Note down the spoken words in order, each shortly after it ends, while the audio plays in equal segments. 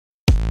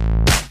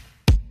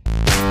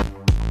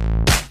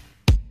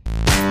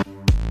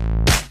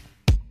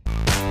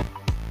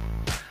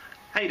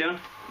How you doing?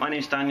 My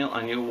name's Daniel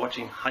and you're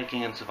watching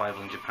Hiking and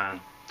Survival in Japan.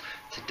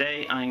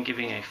 Today I'm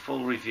giving a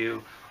full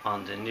review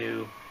on the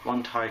new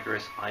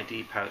OneTigris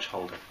ID pouch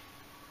holder.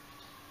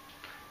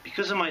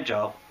 Because of my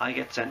job, I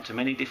get sent to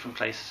many different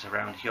places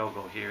around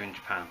Hyogo here in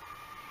Japan.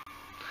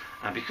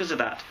 And because of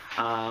that,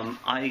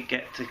 I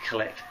get to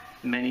collect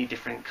many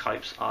different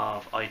types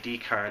of ID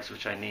cards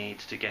which I need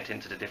to get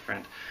into the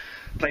different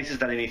places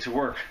that I need to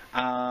work,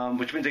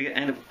 which means I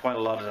end up with quite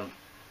a lot of them.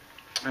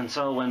 And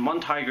so when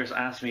OneTigris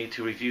asked me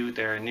to review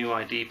their new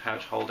ID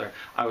pouch holder,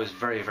 I was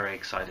very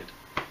excited.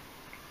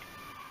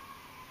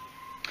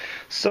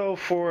 So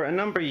for a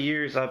number of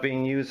years I've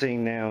been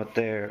using now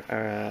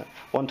their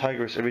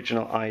OneTigris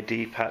original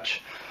ID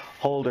patch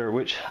holder,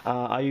 which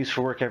I use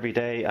for work every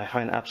day. I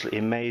find it absolutely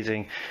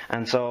amazing.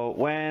 And so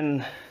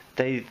when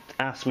they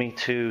asked me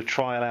to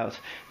trial out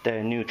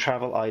their new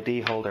travel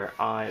ID holder,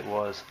 I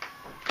was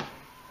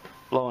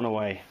blown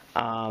away.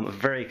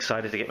 Very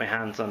excited to get my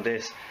hands on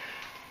this.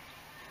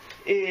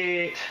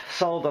 It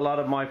solved a lot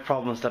of my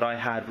problems that I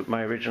had with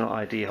my original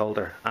ID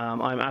holder.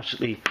 I'm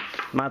absolutely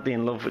madly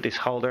in love with this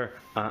holder.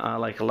 I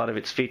like a lot of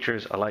its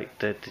features. I like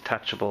the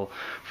detachable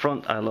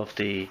front. I love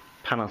the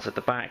panels at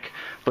the back.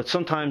 But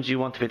sometimes you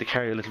want to be able to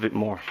carry a little bit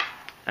more.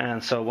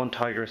 And so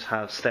OneTigris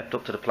have stepped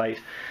up to the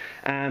plate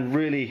and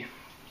really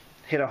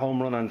hit a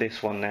home run on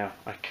this one now.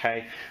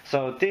 Okay,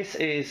 so this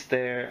is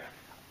their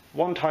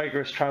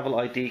OneTigris travel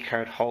ID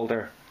card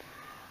holder,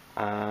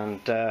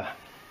 and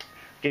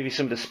give you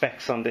some of the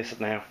specs on this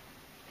now.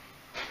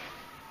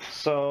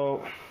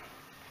 So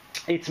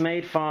it's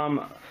made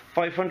from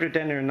 500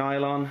 denier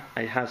nylon.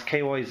 It has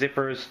KY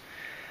zippers.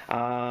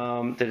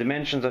 The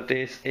dimensions of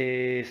this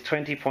is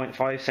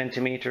 20.5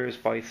 centimeters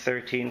by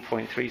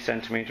 13.3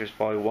 centimeters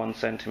by 1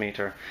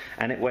 centimeter,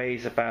 and it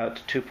weighs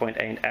about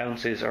 2.8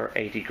 ounces or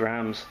 80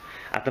 grams.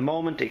 At the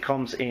moment it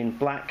comes in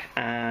black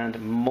and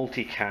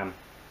multicam.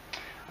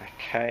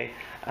 Okay,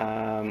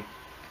 the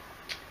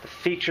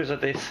features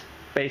of this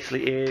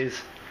basically is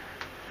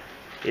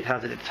it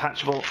has a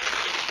detachable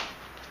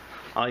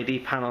ID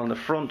panel on the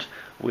front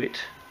with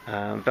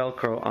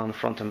Velcro on the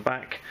front and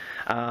back.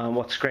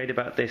 What's great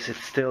about this,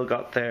 it's still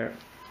got their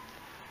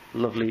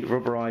lovely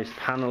rubberized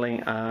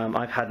paneling.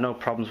 I've had no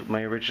problems with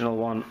my original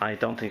one. I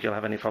don't think you'll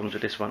have any problems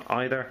with this one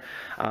either.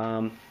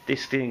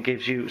 This thing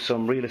gives you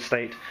some real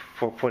estate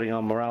for putting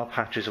on morale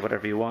patches or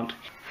whatever you want,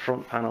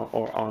 front panel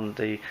or on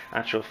the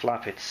actual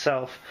flap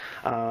itself,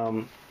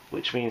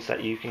 which means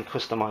that you can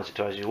customize it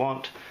to as you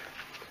want.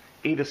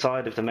 Either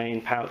side of the main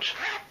pouch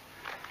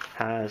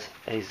has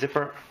a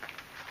zipper,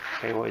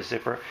 KY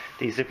zipper.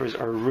 These zippers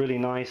are really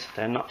nice.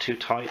 They're not too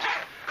tight.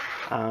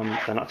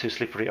 They're not too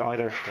slippery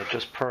either. They're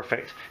just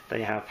perfect.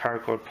 They have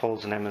paracord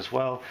pulls in them as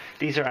well.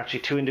 These are actually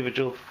two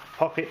individual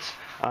pockets,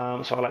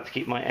 so I like to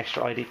keep my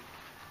extra ID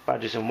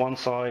badges on one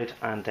side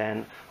and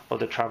then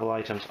other travel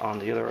items on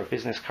the other, or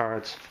business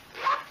cards.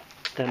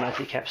 They're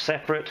nicely kept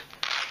separate.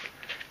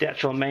 The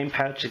actual main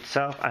pouch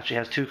itself actually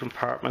has two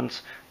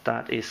compartments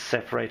that is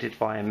separated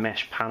by a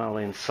mesh panel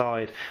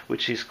inside,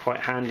 which is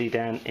quite handy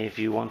then if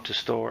you want to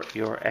store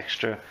your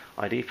extra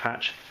ID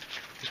patch.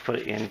 Just put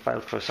it in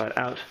Velcro side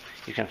out.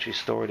 You can actually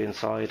store it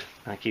inside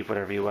and keep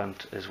whatever you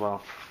want as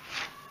well.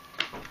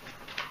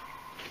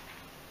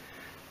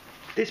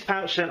 This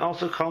pouch then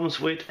also comes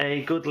with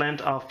a good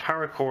length of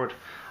paracord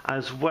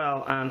as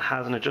well and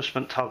has an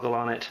adjustment toggle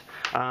on it.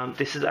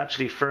 This is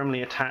actually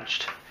firmly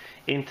attached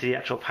into the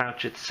actual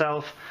pouch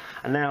itself,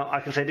 and now I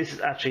can say this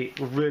is actually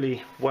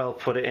really well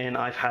put in.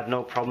 I've had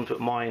no problems with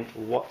mine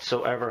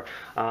whatsoever.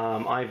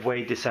 I've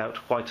weighed this out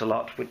quite a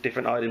lot with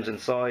different items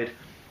inside,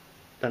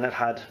 and it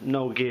had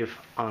no give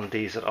on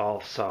these at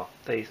all, so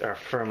these are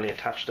firmly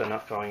attached. They're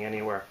not going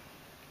anywhere.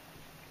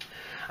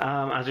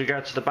 As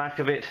regards to the back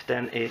of it,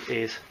 then it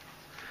is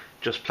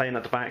just plain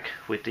at the back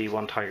with the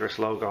OneTigris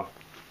logo.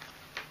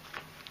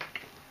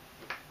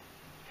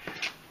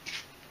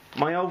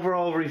 My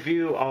overall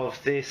review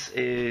of this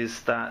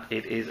is that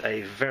it is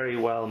a very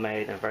well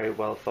made and very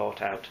well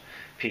thought out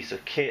piece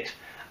of kit.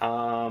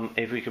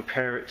 If we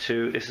compare it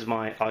to, this is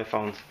my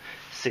iPhone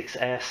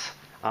 6s,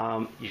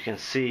 you can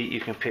see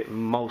you can fit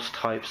most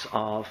types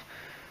of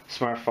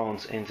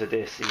smartphones into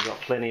this. You've got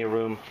plenty of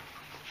room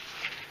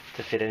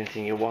to fit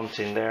anything you want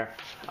in there.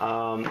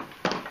 Even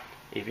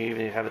if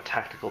you have a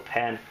tactical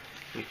pen,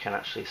 you can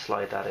actually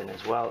slide that in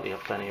as well. You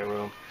have plenty of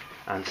room,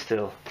 and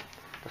still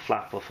the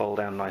flap will fold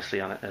down nicely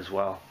on it as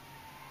well.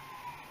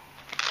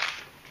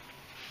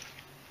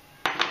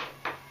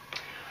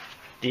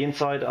 The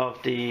inside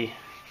of the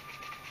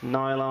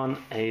nylon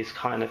is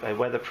kind of a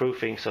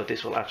weatherproofing, so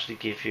this will actually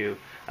give you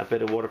a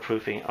bit of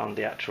waterproofing on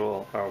the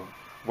actual, or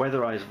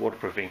weatherized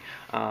waterproofing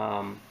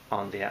on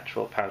the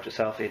actual pouch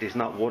itself. It is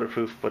not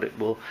waterproof, but it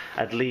will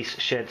at least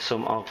shed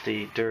some of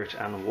the dirt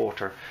and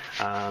water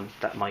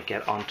that might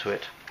get onto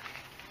it.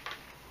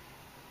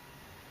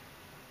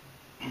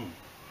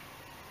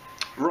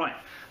 Right,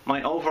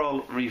 my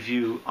overall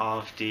review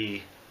of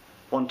the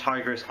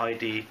OneTigris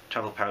ID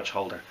travel pouch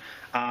holder.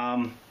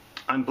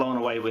 I'm blown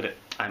away with it.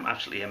 I'm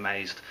absolutely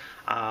amazed.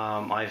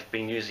 I've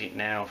been using it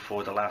now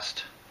for the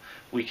last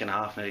week and a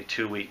half, nearly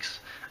 2 weeks,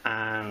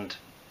 and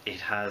it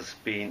has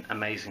been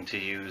amazing to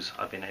use.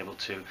 I've been able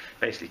to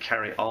basically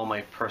carry all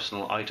my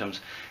personal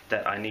items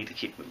that I need to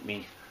keep with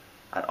me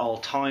at all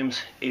times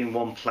in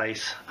one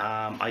place.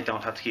 I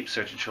don't have to keep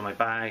searching through my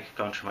bag,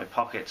 going through my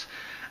pockets.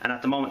 And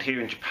at the moment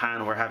here in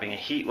Japan, we're having a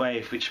heat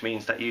wave, which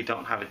means that you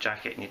don't have a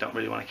jacket and you don't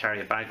really want to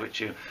carry a bag with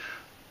you.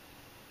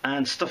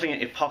 And stuffing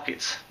it in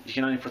pockets, you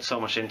can only put so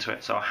much into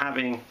it. So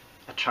having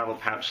a travel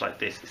pouch like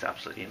this is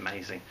absolutely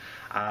amazing.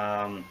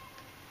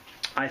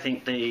 I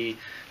think the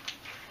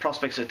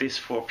prospects of this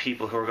for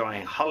people who are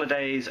going on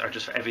holidays or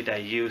just for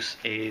everyday use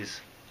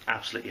is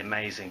absolutely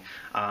amazing,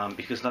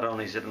 because not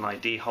only is it an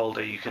ID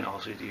holder, you can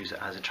also use it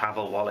as a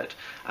travel wallet,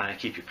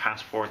 keep your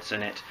passports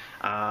in it,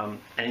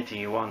 anything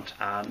you want.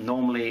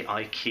 Normally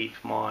I keep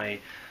my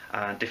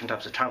different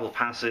types of travel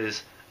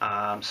passes,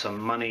 some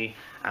money,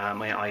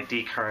 my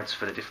ID cards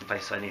for the different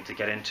places I need to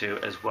get into,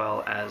 as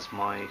well as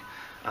my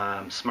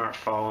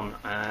smartphone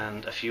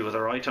and a few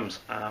other items.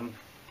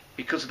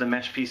 Because of the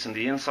mesh piece on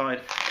the inside,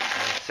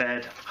 as I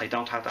said, I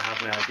don't have to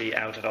have my ID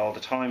out at all the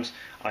times.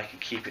 I can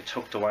keep it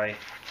tucked away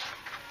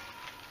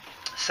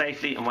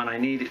safely, and when I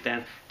need it,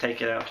 then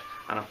take it out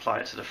and apply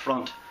it to the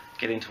front,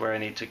 get into where I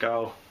need to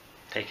go,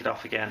 take it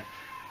off again,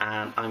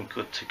 and I'm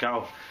good to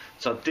go.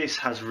 So this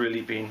has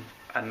really been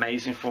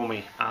amazing for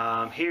me.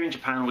 Here in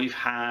Japan, we've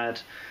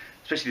had,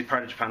 especially the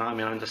part of Japan I'm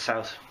in the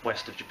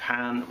southwest of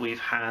Japan, we've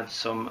had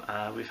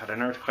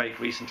an earthquake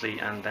recently,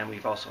 and then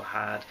we've also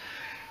had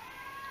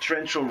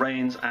torrential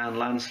rains and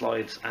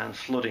landslides and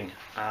flooding.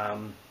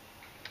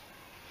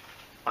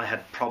 I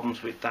had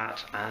problems with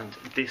that, and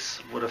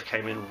this would have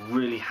came in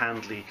really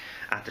handily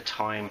at the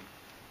time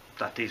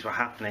that these were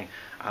happening,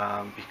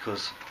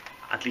 because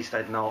at least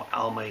I'd know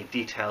all my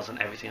details and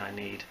everything I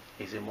need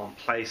is in one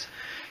place.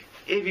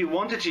 If you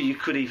wanted to, you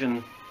could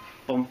even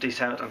bump this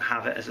out and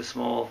have it as a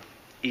small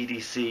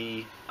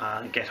EDC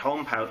get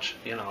home pouch,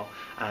 you know,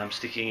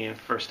 sticking in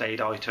first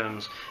aid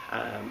items,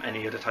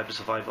 any other type of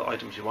survival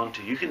items you want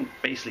to. You can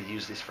basically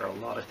use this for a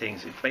lot of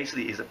things. It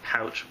basically is a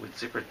pouch with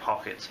zippered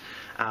pockets,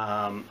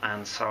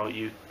 and so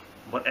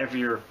whatever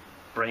your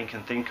brain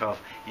can think of,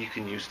 you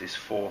can use this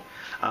for.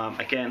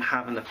 Again,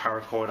 having the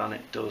power cord on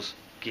it does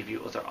give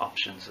you other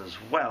options as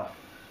well.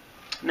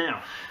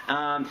 Now,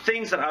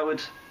 things that I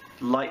would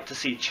like to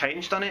see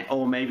changed on it,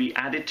 or maybe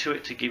added to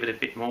it to give it a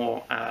bit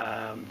more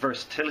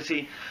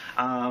versatility,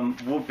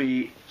 would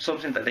be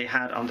something that they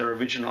had on their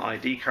original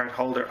ID card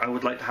holder. I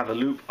would like to have a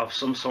loop of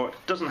some sort.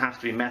 It doesn't have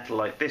to be metal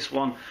like this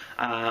one.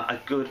 A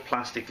good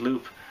plastic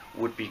loop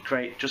would be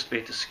great, just to be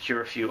able to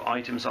secure a few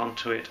items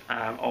onto it,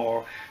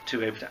 or to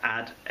be able to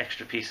add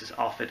extra pieces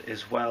off it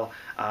as well,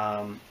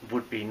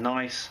 would be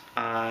nice.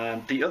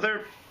 The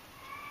other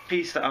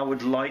piece that I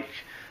would like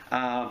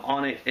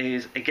on it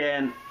is,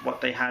 again, what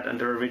they had on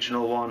their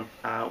original one,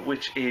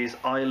 which is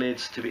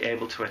eyelids to be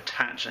able to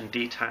attach and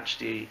detach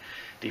the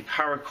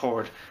power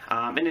cord.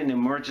 In an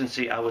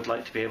emergency, I would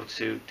like to be able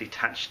to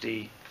detach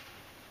the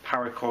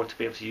power cord to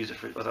be able to use it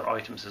for other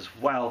items as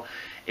well,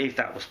 if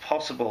that was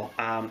possible.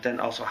 Then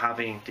also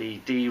having the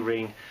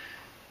D-ring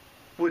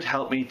would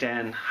help me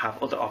then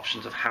have other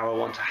options of how I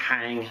want to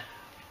hang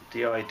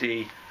the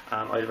ID,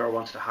 either I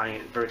wanted to hang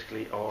it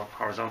vertically or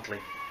horizontally.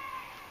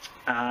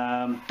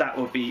 That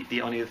would be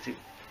the only other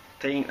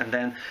thing. And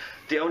then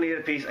the only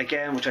other piece,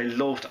 again, which I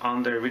loved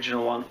on the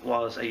original one,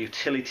 was a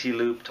utility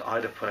loop to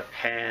either put a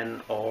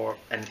pen or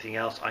anything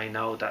else. I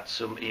know that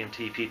some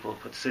EMT people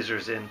put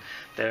scissors in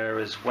there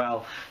as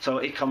well, so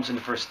it comes in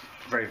the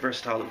very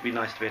versatile. It would be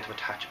nice to be able to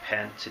attach a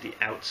pen to the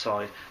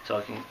outside so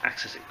I can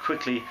access it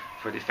quickly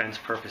for defense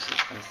purposes,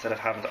 instead of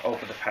having to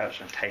open the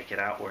pouch and take it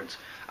outwards.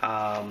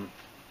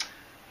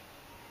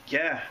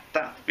 Yeah,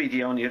 that would be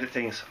the only other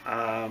things.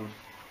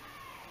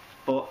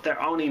 But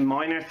they're only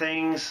minor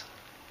things,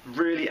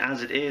 really.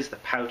 As it is, the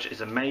pouch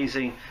is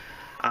amazing,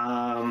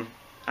 and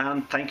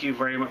thank you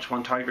very much,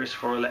 OneTigris,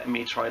 for letting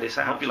me try this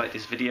out. I hope you like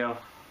this video.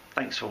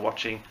 Thanks for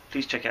watching.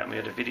 Please check out my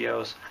other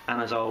videos, and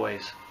as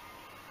always,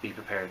 be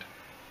prepared.